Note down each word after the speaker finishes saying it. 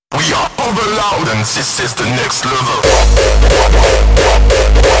Overloud, and this is the next level.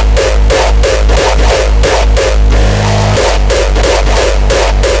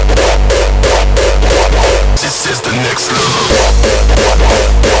 This is the next level.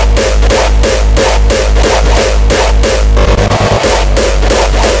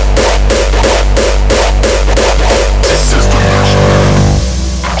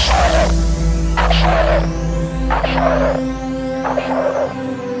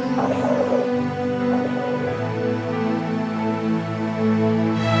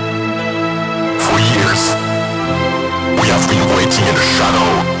 For years, we have been waiting in the shadow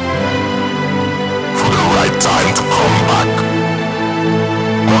for the right time to come back.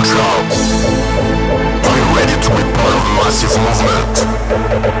 Montreal, are you ready to be part of a massive movement?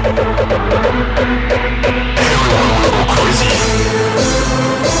 Everyone will go crazy.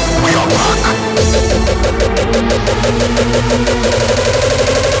 We are back.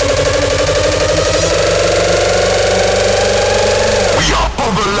 We are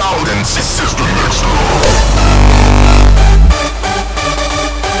Overloud, and this is the next level.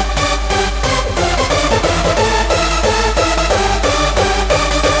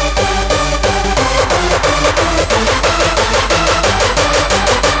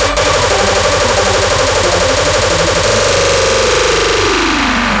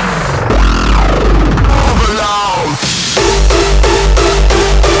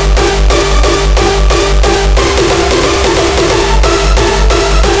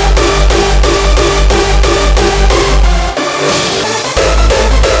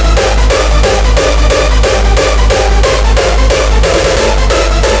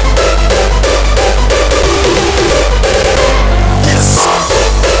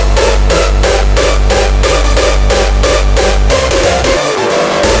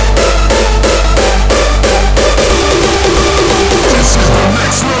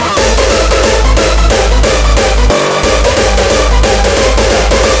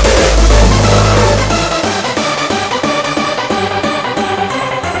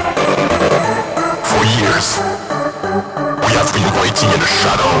 We have been waiting in the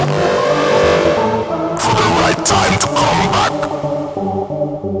shadow for the right time to come back.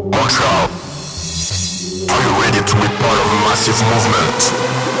 Montreal, are you ready to be part of a massive movement?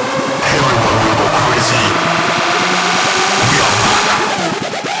 Everyone will go crazy. We are back.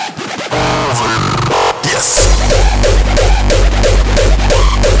 Overloud. Yes.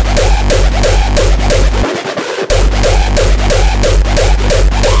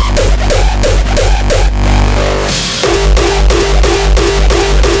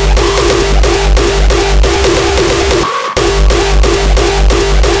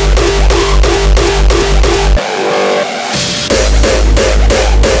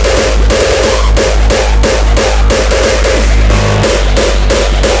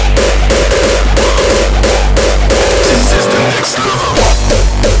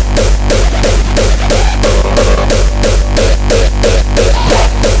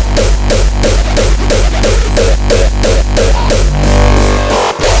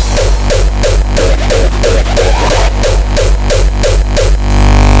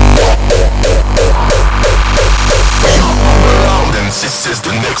 This is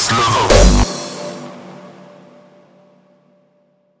the next level.